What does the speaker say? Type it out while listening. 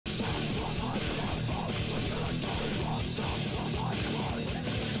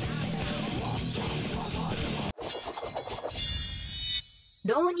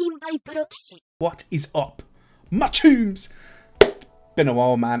Ronin by Proxy. What is up, Machoons? Been a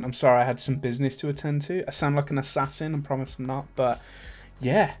while, man. I'm sorry I had some business to attend to. I sound like an assassin, I promise I'm not. But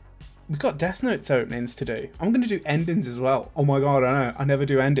yeah, we've got Death Note openings to do. I'm going to do endings as well. Oh my god, I know. I never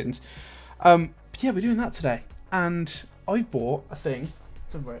do endings. But yeah, we're doing that today. And I've bought a thing.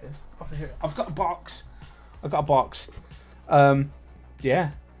 I don't know where it is. Over here. I've got a box. I've got a box.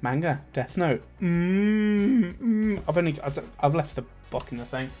 Yeah, manga, Death Note. I've left the book in the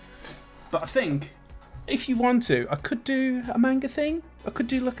thing. But I think if you want to, I could do a manga thing. I could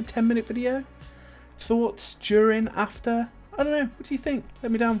do like a 10-minute video. Thoughts during, after. I don't know. What do you think?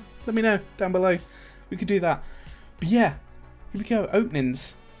 Let me know down below. We could do that. But yeah, here we go.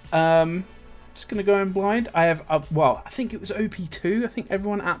 Openings. Just gonna go in blind. I have well, I think it was OP2. I think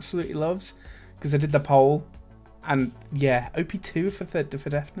everyone absolutely loves because I did the poll, and yeah, OP2 for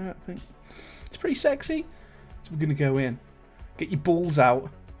Death Note. I think it's pretty sexy. So we're gonna go in. Get your balls out.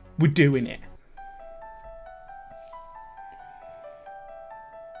 We're doing it.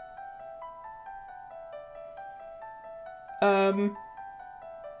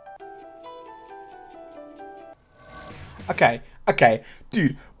 Okay,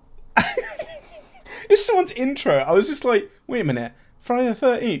 dude. It's someone's intro. I was just like, wait a minute. Friday the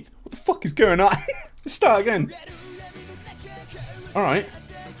 13th? What the fuck is going on? Let's start again. Alright.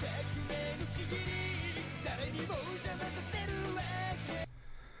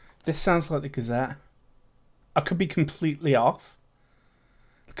 This sounds like the Gazette. I could be completely off.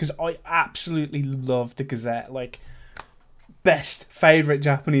 Because I absolutely love the Gazette. Like, best, favourite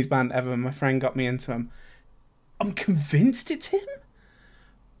Japanese band ever. My friend got me into them. I'm convinced it's him.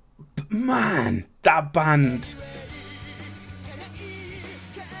 But man, that band.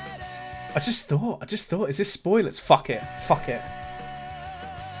 I just thought, is this spoilers? Fuck it. Fuck it.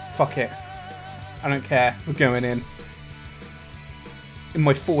 Fuck it. I don't care. We're going in. In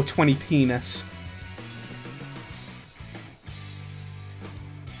my 420 penis.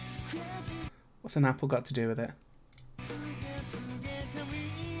 What's an apple got to do with it?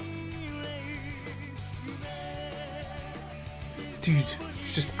 Dude,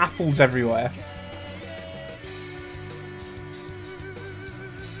 it's just apples everywhere.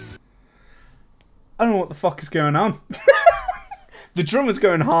 I don't know what the fuck is going on. The drummer's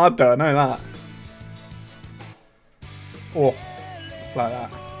going hard though, I know that. Oh, like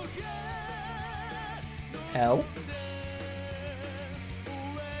that. L.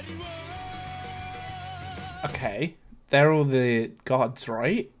 Okay, they're all the gods,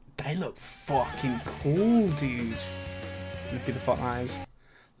 right? They look fucking cool, dude. Look at the fuck eyes.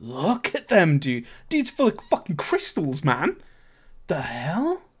 Look at them, dude. Dude's full of fucking crystals, man. The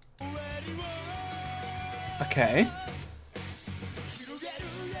hell? Okay.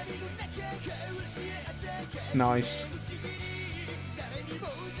 Nice.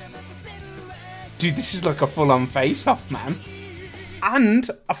 Dude, this is like a full-on face-off, man. And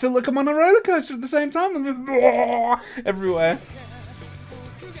I feel like I'm on a roller coaster at the same time. And there's everywhere.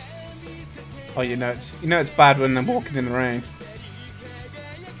 Oh, you know it's bad when I'm walking in the rain.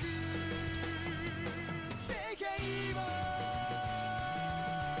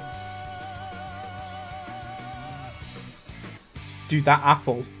 Dude, that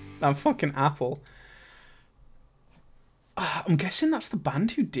apple. That fucking apple. I'm guessing that's the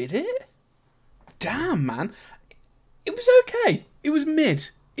band who did it? Damn, man. It was okay. It was mid.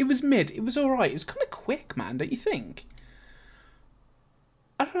 It was mid. It was alright. It was kind of quick, man, don't you think?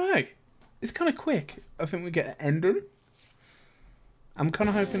 I don't know. It's kind of quick. I think we get an ending. I'm kind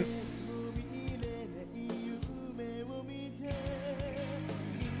of hoping...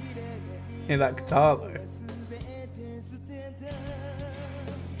 Hear that guitar, though.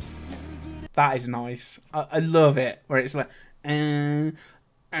 That is nice. I love it. Where it's like... I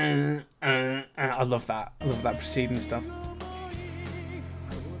love that. I love that preceding stuff.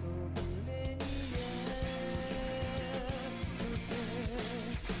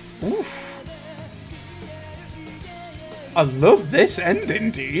 Oof. I love this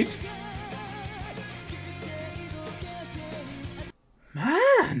ending, dude.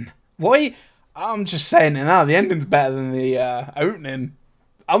 Man. Why? I'm just saying it now. The ending's better than the opening.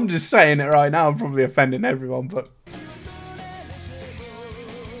 I'm just saying it right now. I'm probably offending everyone, but...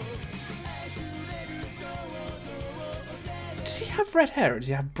 Does he have red hair or does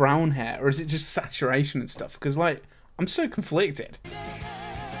he have brown hair? Or is it just saturation and stuff? Because, like, I'm so conflicted.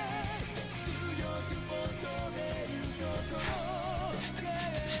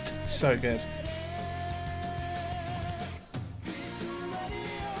 So good.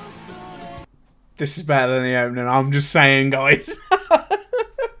 This is better than the opening. I'm just saying, guys.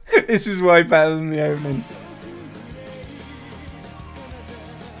 This is way better than the opening.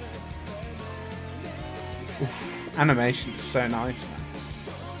 Animation's so nice, man.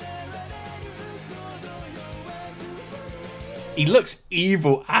 He looks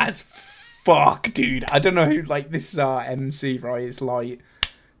evil as fuck, dude. I don't know who, like, this is our MC, right? It's like,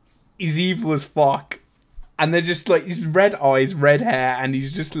 he's evil as fuck. And they're just like, he's red eyes, red hair, and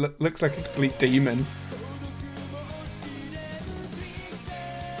he's just looks like a complete demon.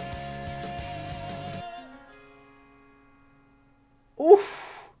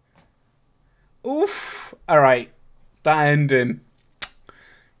 Oof. Oof. Alright. That ending.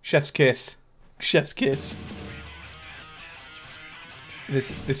 Chef's kiss. Chef's kiss.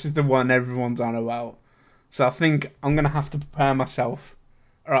 This is the one everyone's on about. So I think I'm going to have to prepare myself.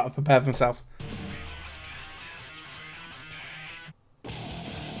 Alright, I've prepared myself.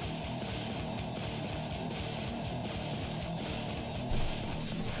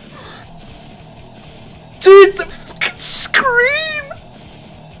 Dude, the fucking scream!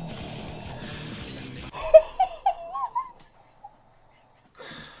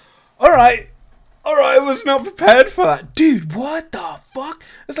 Alright. Alright, I was not prepared for that. Dude, what the fuck?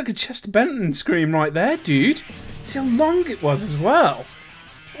 That's like a Chester Bennington scream right there, dude. See how long it was as well.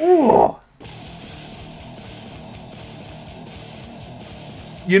 Oh.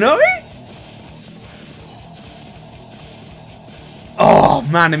 You know it? Oh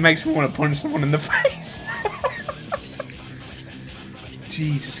man, it makes me want to punch someone in the face.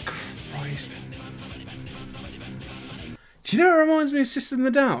 Jesus Christ. Do you know what reminds me of System of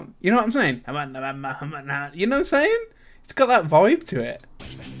a Down? You know what I'm saying? You know what I'm saying? It's got that vibe to it.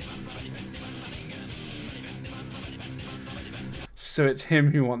 So it's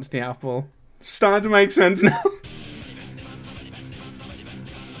him who wants the apple. Starting to make sense now.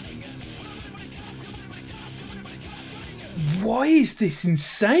 Why is this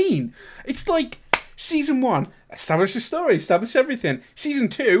insane? It's like season 1, establish the story, establish everything. Season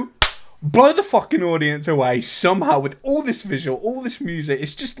 2, blow the fucking audience away somehow with all this visual, all this music.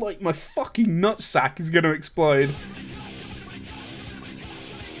 It's just like my fucking nutsack is gonna explode.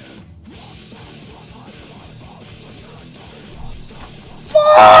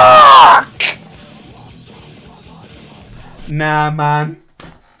 Fuck! Nah, man.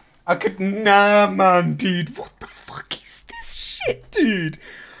 Nah, man, dude. What the fuck is this shit, dude?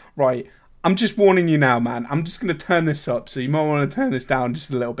 Right. I'm just warning you now, man. I'm just going to turn this up, so you might want to turn this down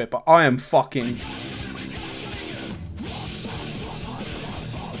just a little bit, but I am fucking...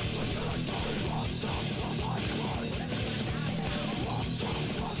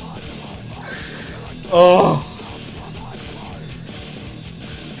 Oh!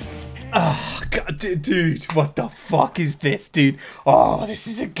 Oh, God, dude, what the fuck is this, dude? Oh, this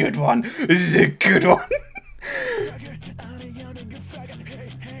is a good one. This is a good one.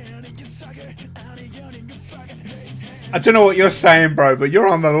 I don't know what you're saying, bro, but you're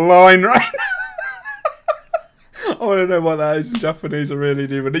on the line right now. I want to know what that is in Japanese, I really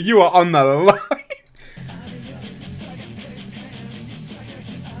do, but you are on the line.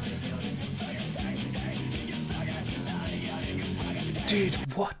 Dude,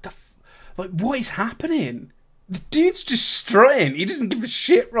 what the like, what is happening? The dude's just strutting. He doesn't give a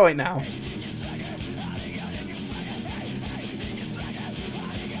shit right now.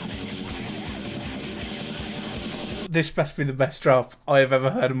 This best be the best drop I have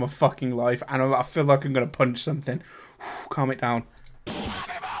ever heard in my fucking life, and I feel like I'm gonna punch something. Calm it down.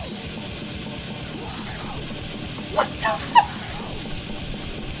 What the fuck?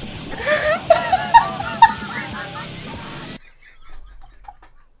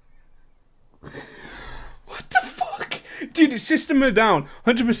 What the fuck? Dude, it's System of a Down.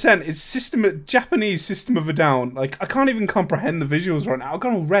 100%. It's Japanese System of a Down. Like, I can't even comprehend the visuals right now. I've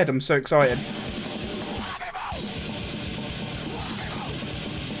gone all red. I'm so excited.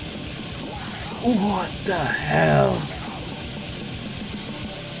 What the hell?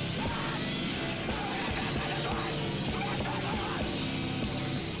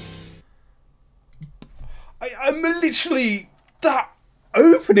 I'm literally... That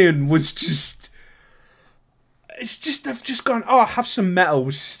opening was just... It's just... I've just gone, oh, have some metal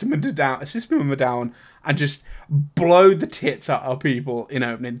with System of a Down, and just blow the tits out of people in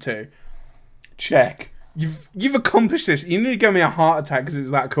opening 2. Check. You've accomplished this. You need to give me a heart attack because it was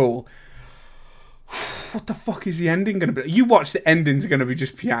that cool. What the fuck is the ending going to be? You watch, the ending's going to be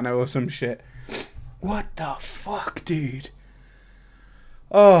just piano or some shit. What the fuck, dude?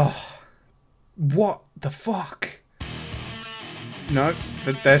 Oh. What the fuck? No,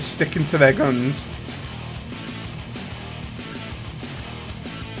 they're sticking to their guns.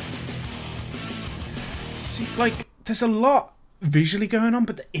 See, like, there's a lot visually going on,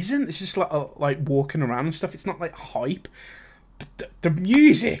 but there isn't. It's just like walking around and stuff. It's not like hype. But the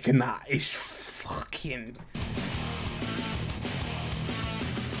music and that is fucking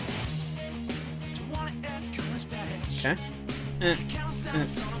Okay.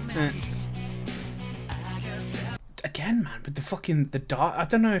 Again, man, with the dark. I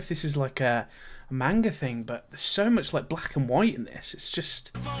don't know if this is like a manga thing, but there's so much like black and white in this. It's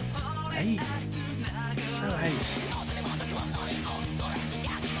just, it's ace. It's so ace.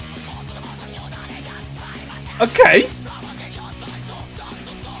 Okay.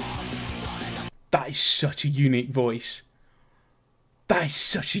 That is such a unique voice. That is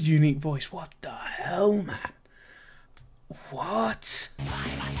such a unique voice. What the hell, man? What?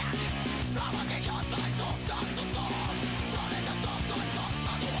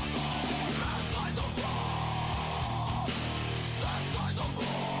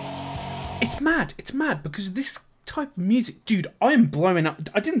 It's mad because this type of music, dude, I am blowing up.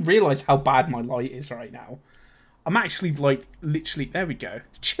 I didn't realise how bad my light is right now. I'm actually like, literally, there we go.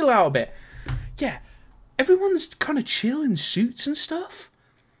 Chill out a bit. Yeah, everyone's kind of chill in suits and stuff.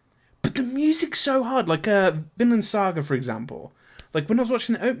 But the music's so hard. Like Vinland Saga, for example. Like when I was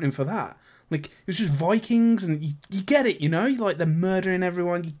watching the opening for that, like it was just Vikings and you get it, you know? Like they're murdering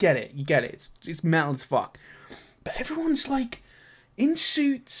everyone. You get it. It's metal as fuck. But everyone's like in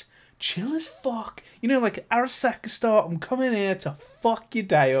suits, chill as fuck. You know, like Arasaka start, I'm coming here to fuck your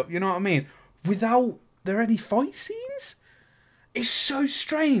day up, you know what I mean? Without there any fight scenes? It's so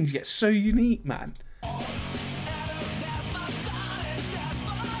strange, yet so unique, man.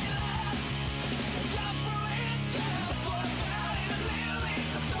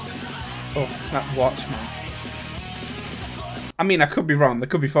 Oh, that watch, man. I mean, I could be wrong. There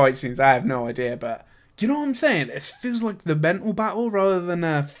could be fight scenes. I have no idea, but you know what I'm saying? It feels like the mental battle rather than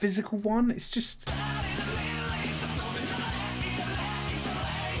a physical one. It's just...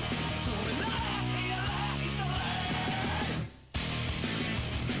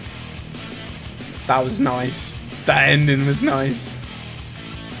 That was nice. That ending was nice.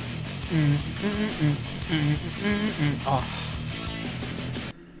 Oh.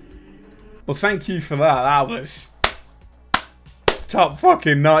 Well, thank you for that. That was top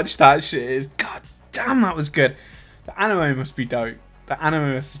fucking notch. That shit is. God damn, that was good. The anime must be dope. The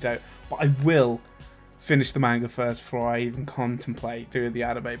anime must be dope. But I will finish the manga first before I even contemplate doing the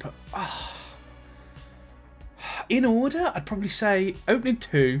anime. But in order, I'd probably say opening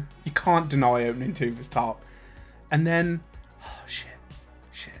 2. You can't deny opening 2 was top. And then, shit.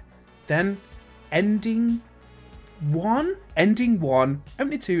 Then ending 1,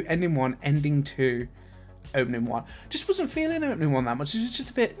 opening 2, ending 1, ending 2, opening 1. Just wasn't feeling opening 1 that much. It was just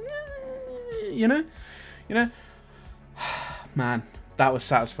a bit, you know. Man, that was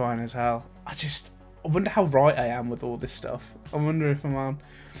satisfying as hell. I wonder how right I am with all this stuff. I wonder if I'm on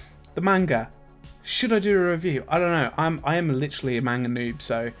the manga. Should I do a review? I don't know. I am literally a manga noob,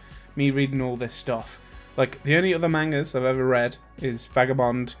 so me reading all this stuff. Like, the only other mangas I've ever read is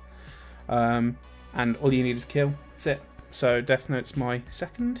Vagabond, and All You Need Is Kill. That's it. So Death Note's my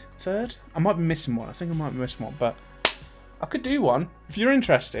second, third. I might be missing one. I think I might be missing one, but I could do one. If you're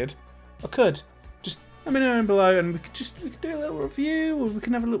interested, I could. Just let me know down below and we could do a little review, or we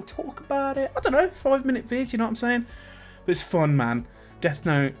can have a little talk about it. I don't know, 5-minute vid, you know what I'm saying? But it's fun, man. Death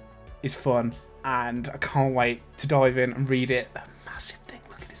Note is fun. And I can't wait to dive in and read it. A massive thing.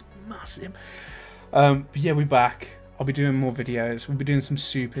 Look at this, massive. But yeah, we're back. I'll be doing more videos. We'll be doing some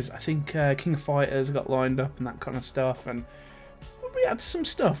supers. I think King of Fighters got lined up and that kind of stuff. And we'll react to some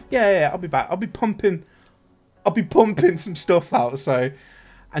stuff. Yeah, I'll be back. I'll be pumping some stuff out. So,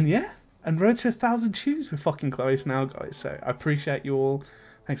 and yeah, and road to 1,000 tubes. We're fucking close now, guys. So I appreciate you all.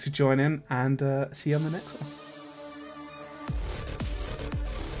 Thanks for joining, and see you on the next one.